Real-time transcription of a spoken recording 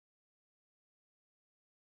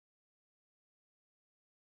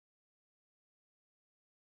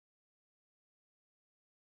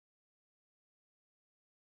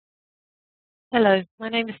Hello, my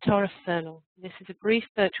name is Tara Furlong. This is a brief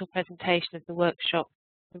virtual presentation of the workshop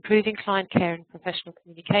Improving Client Care and Professional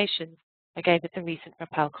Communications I gave at the recent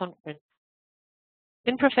RaPAL Conference.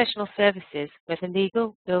 In professional services, whether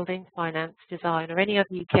legal, building, finance, design, or any other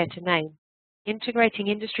you care to name, integrating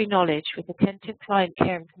industry knowledge with attentive client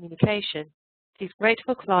care and communication sees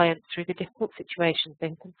grateful clients through the difficult situations they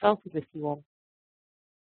have consulted with you on.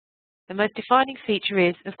 The most defining feature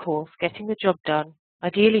is, of course, getting the job done,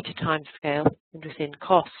 ideally to timescale and within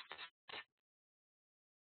costs.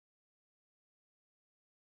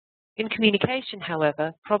 In communication,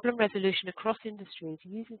 however, problem resolution across industries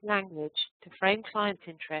uses language to frame clients'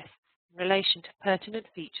 interests in relation to pertinent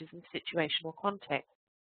features and situational context,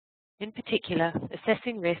 in particular,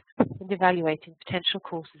 assessing risks and evaluating potential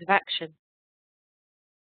courses of action.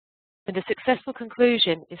 And a successful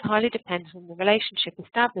conclusion is highly dependent on the relationship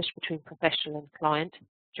established between professional and client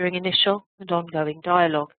during initial and ongoing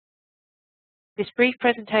dialogue. This brief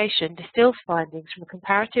presentation distills findings from a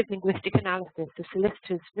comparative linguistic analysis of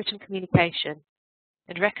solicitors' written communication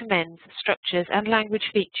and recommends structures and language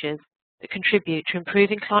features that contribute to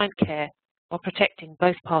improving client care while protecting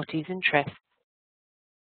both parties' interests.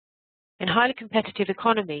 In highly competitive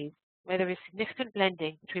economies, where there is significant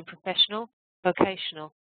blending between professional,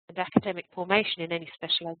 vocational, and academic formation in any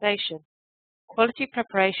specialization, quality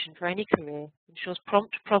preparation for any career ensures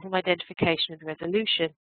prompt problem identification and resolution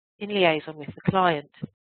in liaison with the client.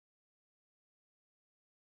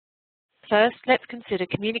 First, let's consider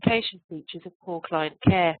communication features of poor client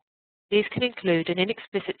care. These can include an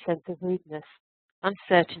inexplicit sense of rudeness,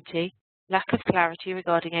 uncertainty, lack of clarity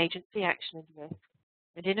regarding agency, action and risk,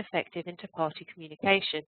 and ineffective inter-party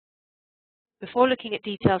communication. Before looking at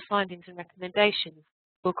detailed findings and recommendations,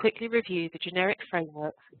 we'll quickly review the generic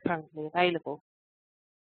frameworks currently available.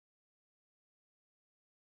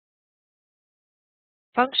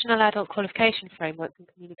 Functional adult qualification frameworks in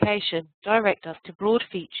communication direct us to broad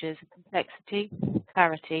features of complexity,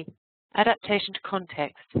 clarity, adaptation to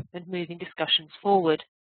context, and moving discussions forward.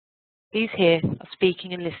 These here are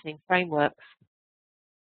speaking and listening frameworks.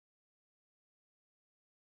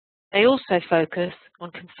 They also focus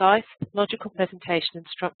on concise, logical presentation and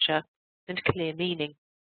structure, and clear meaning.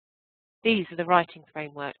 These are the writing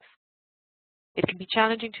frameworks. It can be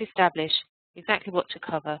challenging to establish exactly what to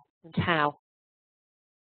cover and how.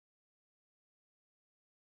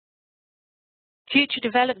 Future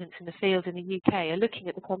developments in the field in the UK are looking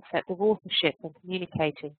at the concept of authorship when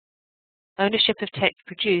communicating, ownership of text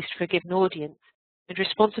produced for a given audience, and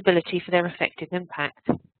responsibility for their effective impact.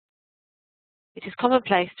 It is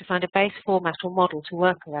commonplace to find a base format or model to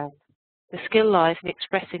work around. The skill lies in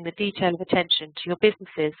expressing the detail of attention to your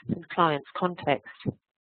business's and clients' context.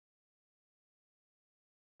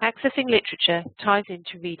 Accessing literature ties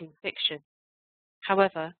into reading fiction.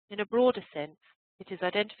 However, in a broader sense, it is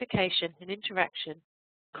identification and interaction,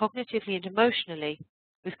 cognitively and emotionally,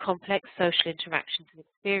 with complex social interactions and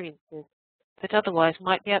experiences that otherwise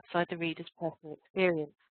might be outside the reader's personal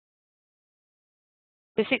experience.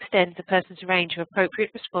 This extends a person's range of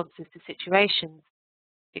appropriate responses to situations,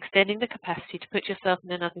 extending the capacity to put yourself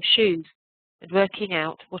in another's shoes and working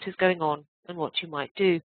out what is going on and what you might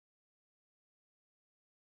do.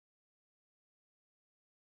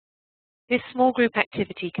 This small group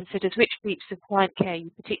activity considers which features of client care you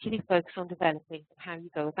particularly focus on developing and how you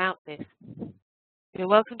go about this. You're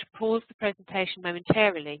welcome to pause the presentation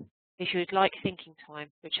momentarily if you would like thinking time,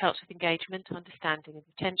 which helps with engagement, understanding and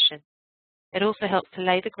retention. It also helps to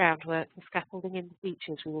lay the groundwork for scaffolding in the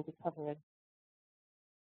features we will be covering.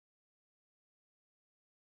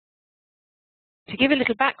 To give a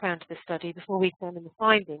little background to the study before we examine the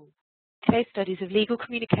findings, case studies of legal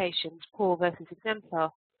communications, poor versus exemplar,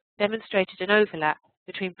 demonstrated an overlap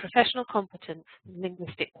between professional competence and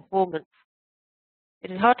linguistic performance.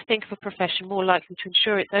 It is hard to think of a profession more likely to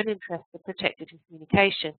ensure its own interests are protected in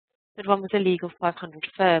communication than one with a legal 500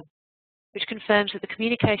 firm, which confirms that the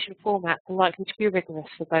communication formats are likely to be rigorous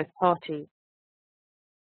for both parties.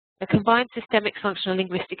 A combined systemic functional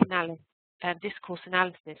linguistic analysis and discourse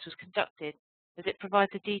analysis was conducted as it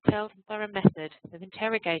provides a detailed and thorough method of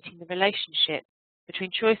interrogating the relationship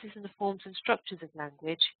between choices in the forms and structures of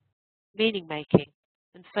language, meaning-making,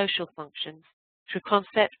 and social functions through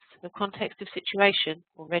concepts of context of situation,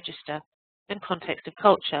 or register, and context of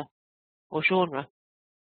culture, or genre.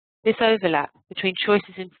 This overlap between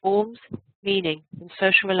choices in forms, meaning, and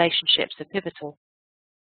social relationships are pivotal.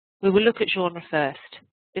 We will look at genre first.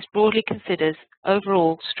 This broadly considers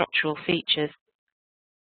overall structural features.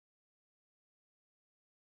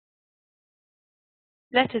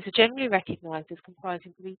 Letters are generally recognized as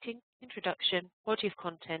comprising greeting, introduction, body of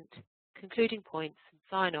content, concluding points, and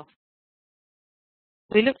sign-off.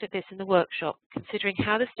 We looked at this in the workshop, considering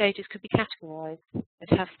how the stages could be categorised and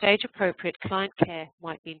how stage-appropriate client care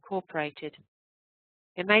might be incorporated.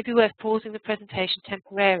 It may be worth pausing the presentation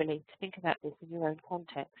temporarily to think about this in your own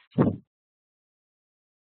context.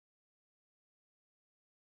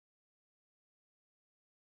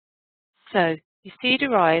 So, you see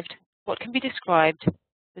derived what can be described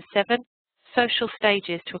as 7 social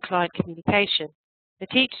stages to a client communication.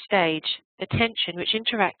 At each stage, attention which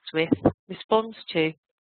interacts with, responds to,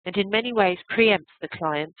 and in many ways preempts the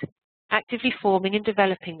client, actively forming and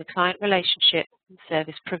developing the client relationship and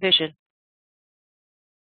service provision.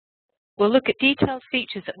 We'll look at detailed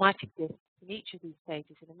features that might exist in each of these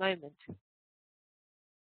stages in a moment.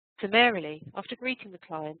 Summarily, after greeting the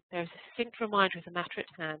client, there is a succinct reminder of the matter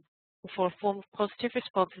at hand before a form of positive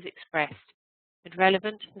response is expressed and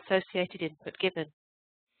relevant associated input given.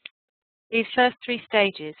 These first 3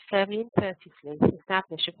 stages firmly and courteously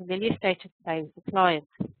establish a familiar state of play with the client.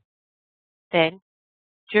 Then,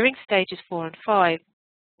 during stages 4 and 5,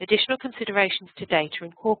 additional considerations to date are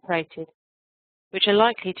incorporated, which are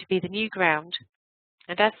likely to be the new ground,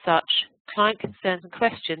 and as such, client concerns and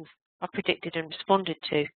questions are predicted and responded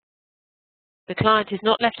to. The client is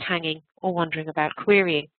not left hanging or wondering about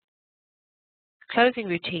querying. Closing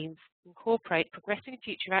routines incorporate progressing and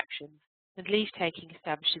future actions, and leave-taking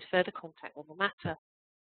establishes further contact on the matter.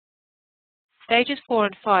 Stages 4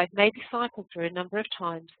 and 5 may be cycled through a number of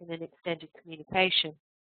times in an extended communication.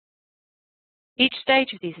 Each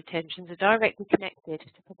stage of these attentions are directly connected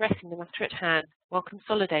to progressing the matter at hand while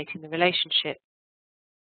consolidating the relationship.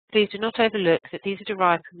 Please do not overlook that these are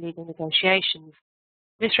derived from legal negotiations.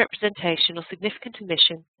 Misrepresentation or significant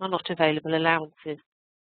omission are not available allowances.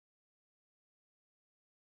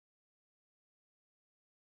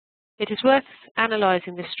 It is worth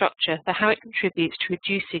analysing this structure for how it contributes to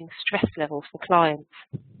reducing stress levels for clients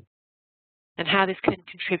and how this can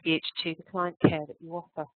contribute to the client care that you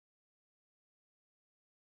offer.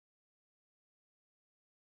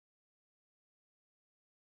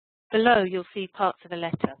 Below, you'll see parts of a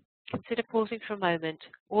letter. Consider pausing for a moment,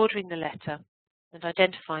 ordering the letter, and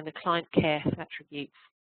identifying the client care attributes.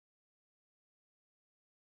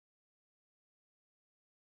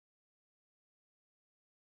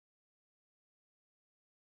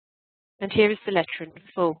 And here is the letter in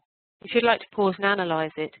full. If you'd like to pause and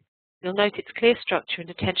analyse it, you'll note its clear structure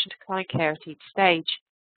and attention to client care at each stage.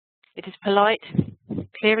 It is polite,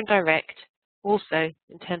 clear and direct, also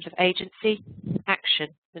in terms of agency, action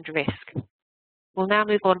and risk. We'll now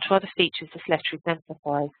move on to other features this letter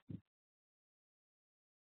exemplifies.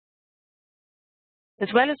 As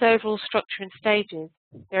well as overall structure and stages,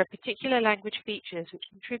 there are particular language features which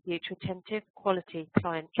contribute to attentive, quality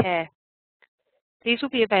client care. These will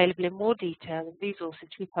be available in more detail in resources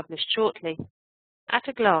to be published shortly. At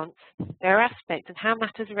a glance, there are aspects of how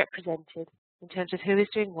matters are represented in terms of who is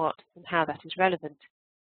doing what and how that is relevant.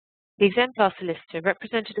 The exemplar solicitor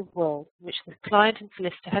represented a world in which the client and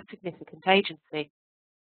solicitor had significant agency.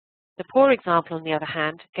 The poor example, on the other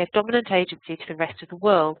hand, gave dominant agency to the rest of the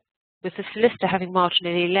world, with the solicitor having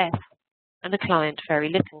marginally less and the client very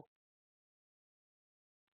little.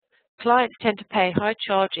 Clients tend to pay high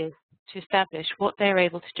charges to establish what they are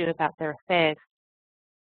able to do about their affairs.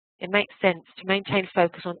 It makes sense to maintain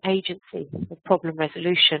focus on agency and problem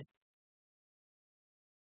resolution.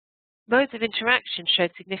 Modes of interaction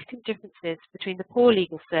showed significant differences between the poor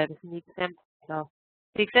legal service and the exemplar.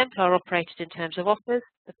 The exemplar operated in terms of offers,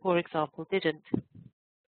 the poor example didn't.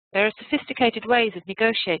 There are sophisticated ways of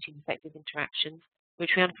negotiating effective interactions,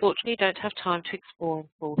 which we unfortunately don't have time to explore in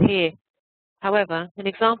full here. However, an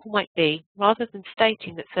example might be, rather than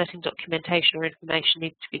stating that certain documentation or information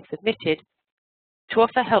needs to be submitted, to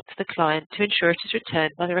offer help to the client to ensure it is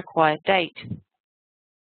returned by the required date.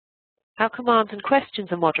 How commands and questions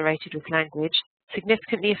are moderated with language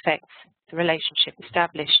significantly affects the relationship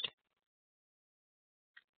established.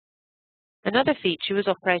 Another feature was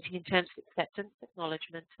operating in terms of acceptance,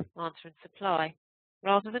 acknowledgement, answer and supply,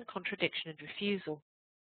 rather than contradiction and refusal.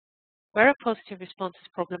 Where a positive response is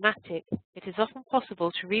problematic, it is often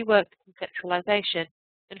possible to rework the conceptualization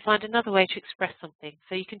and find another way to express something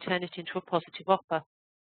so you can turn it into a positive offer.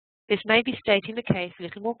 This may be stating the case a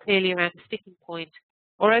little more clearly around a sticking point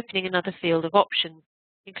or opening another field of options,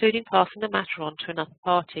 including passing the matter on to another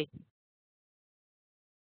party.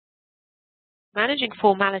 Managing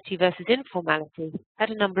formality versus informality had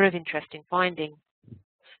a number of interesting findings.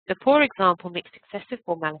 The poor example mixed excessive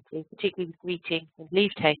formality, particularly with greeting and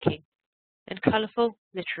leave-taking, and colourful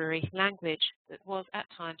literary language that was at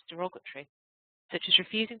times derogatory, such as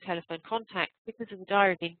refusing telephone contact because of the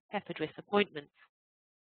diary being peppered with appointments.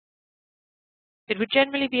 It would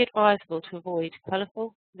generally be advisable to avoid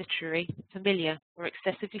colourful, literary, familiar, or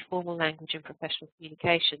excessively formal language in professional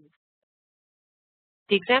communications.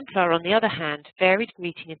 The exemplar, on the other hand, varied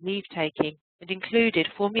greeting and leave-taking and included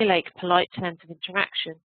formulaic polite terms of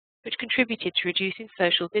interaction, which contributed to reducing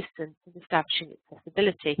social distance and establishing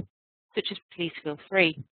accessibility, such as "please feel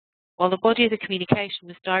free," while the body of the communication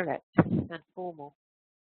was direct and formal.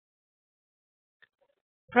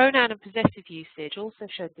 Pronoun and possessive usage also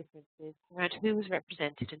showed differences around who was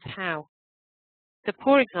represented and how. So,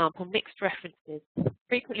 for example, mixed references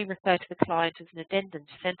frequently refer to the client as an addendum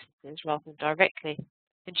to sentences rather than directly,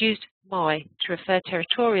 and used "my" to refer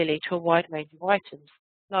territorially to a wide range of items,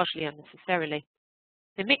 largely unnecessarily.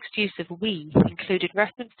 The mixed use of "we" included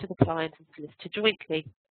reference to the client and solicitor jointly,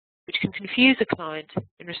 which can confuse a client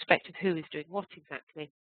in respect of who is doing what exactly.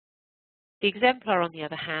 The exemplar, on the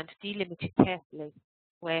other hand, delimited carefully,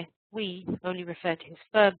 where "we" only refer to his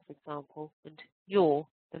firm, for example, and "your"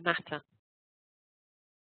 the matter.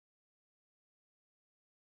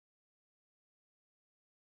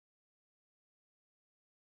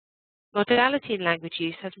 Modality in language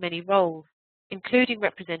use has many roles, including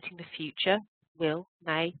representing the future, will,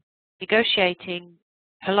 may, negotiating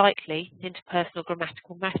politely interpersonal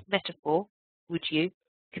grammatical metaphor, would you,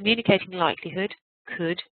 communicating likelihood,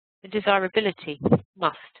 could, and desirability,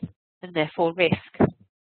 must, and therefore risk,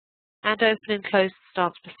 and open and closed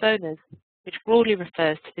stance personas, which broadly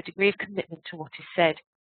refers to the degree of commitment to what is said.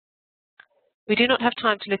 We do not have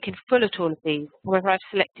time to look in full at all of these, however I've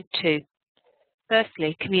selected two.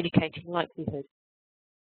 Firstly, communicating likelihood.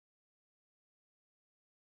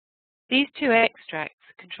 These two extracts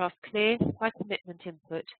contrast clear, high commitment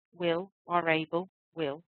input, will, are able,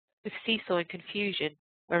 will, with seesaw and confusion,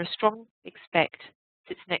 where a strong expect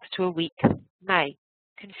sits next to a weak may.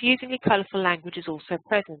 Confusingly colourful language is also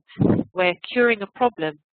present, where curing a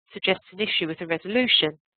problem suggests an issue with a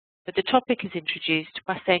resolution, but the topic is introduced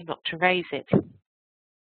by saying not to raise it.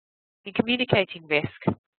 In communicating risk,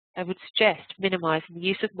 I would suggest minimising the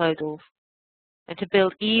use of modals and to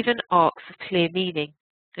build even arcs of clear meaning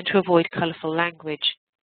and to avoid colourful language.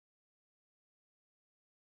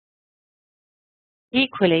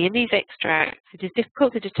 Equally, in these extracts, it is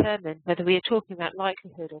difficult to determine whether we are talking about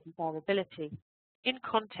likelihood or desirability. In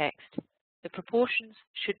context, the proportions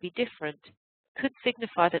should be different. Could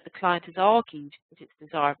signify that the client has argued that it's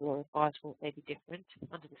desirable or advisable they be different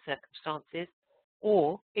under the circumstances,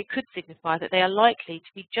 or it could signify that they are likely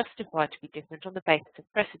to be justified to be different on the basis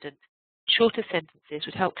of precedent. Shorter sentences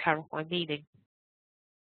would help clarify meaning.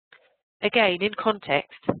 Again, in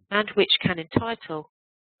context, and which can entitle,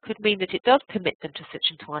 could mean that it does permit them to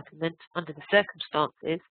such entitlement under the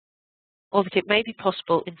circumstances, or that it may be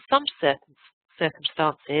possible in some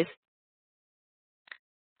circumstances,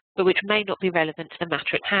 but which may not be relevant to the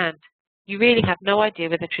matter at hand. You really have no idea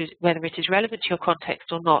whether it is relevant to your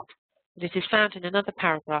context or not, but it is found in another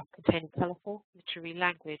paragraph containing colourful literary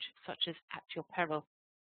language, such as "at your peril."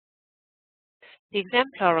 The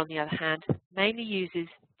exemplar, on the other hand, mainly uses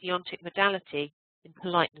deontic modality in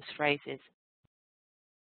politeness phrases.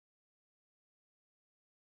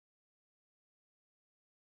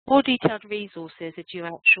 More detailed resources are due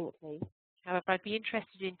out shortly. However, I'd be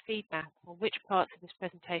interested in feedback on which parts of this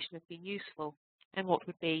presentation have been useful and what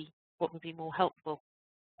would be more helpful.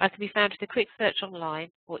 I can be found with a quick search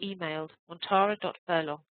online or emailed on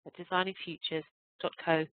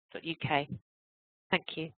tara.furlong@designingfutures.co.uk.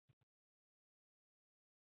 Thank you.